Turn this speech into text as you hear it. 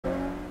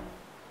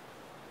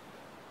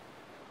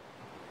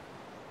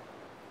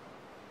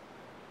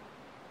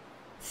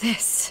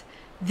This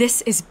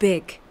is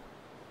big.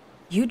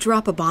 You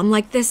drop a bomb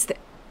like this,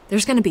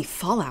 there's gonna be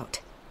fallout.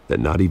 That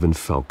not even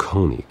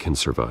Falcone can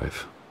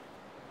survive.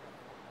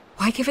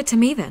 Why give it to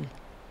me then?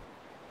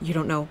 You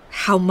don't know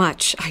how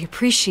much I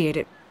appreciate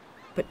it,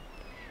 but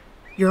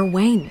you're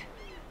Wayne.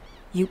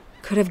 You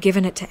could have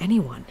given it to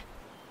anyone.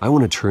 I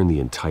want to turn the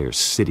entire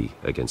city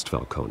against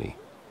Falcone.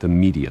 The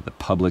media, the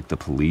public, the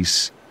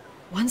police.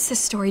 Once this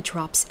story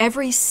drops,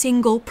 every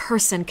single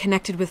person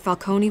connected with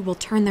Falcone will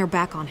turn their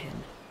back on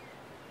him.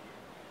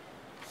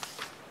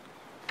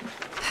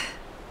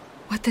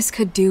 What this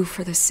could do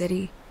for the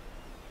city,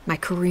 my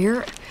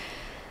career,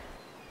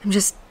 I'm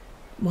just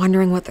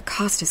wondering what the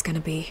cost is gonna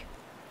be.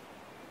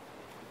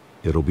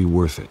 It'll be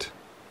worth it.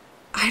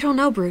 I don't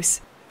know, Bruce.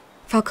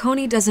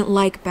 Falcone doesn't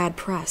like bad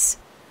press.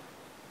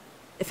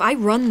 If I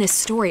run this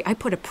story, I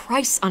put a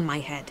price on my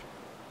head.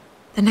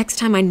 The next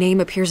time my name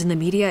appears in the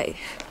media,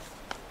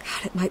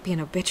 God, it might be an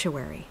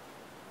obituary.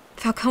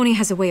 Falcone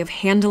has a way of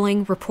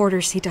handling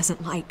reporters he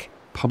doesn't like.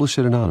 Publish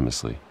it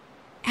anonymously.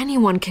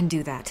 Anyone can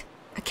do that.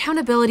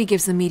 Accountability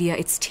gives the media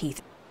its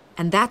teeth,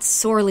 and that's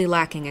sorely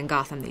lacking in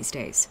Gotham these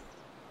days.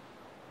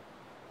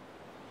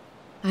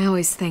 I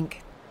always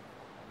think,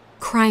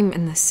 crime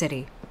in this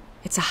city,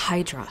 it's a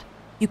hydra.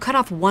 You cut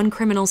off one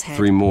criminal's head...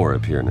 3 more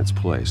appear in its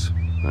place.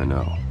 I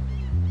know.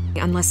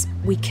 Unless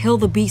we kill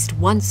the beast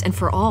once and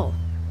for all.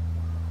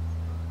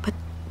 But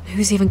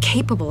who's even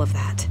capable of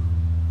that?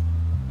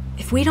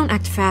 If we don't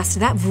act fast,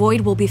 that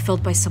void will be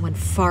filled by someone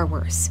far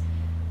worse.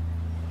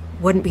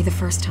 Wouldn't be the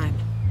first time.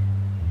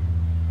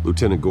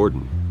 Lieutenant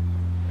Gordon.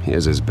 He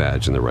has his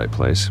badge in the right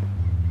place.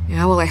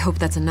 Yeah, well, I hope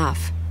that's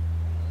enough.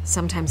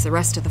 Sometimes the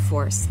rest of the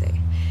force,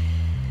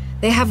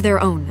 they have their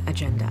own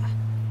agenda.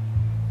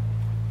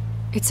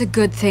 It's a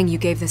good thing you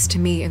gave this to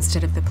me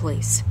instead of the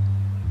police.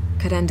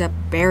 Could end up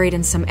buried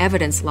in some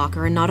evidence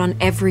locker and not on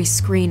every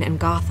screen in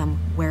Gotham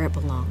where it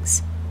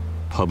belongs.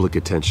 Public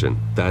attention.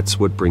 That's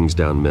what brings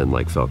down men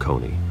like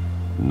Falcone.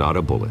 Not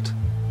a bullet.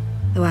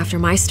 Though after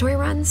my story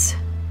runs,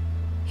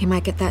 he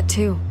might get that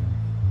too.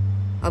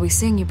 I'll be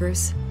seeing you,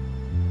 Bruce.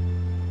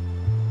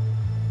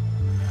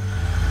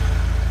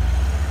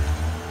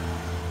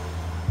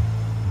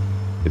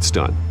 It's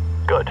done.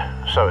 Good.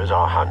 So is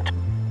our hunt.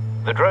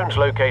 The drone's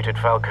located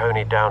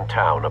Falcone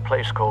downtown, a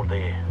place called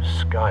the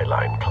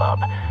Skyline Club.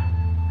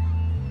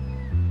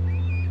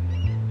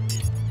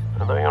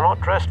 Although you're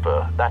not dressed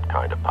for that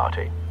kind of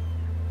party.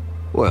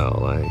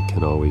 Well, I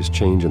can always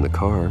change in the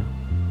car.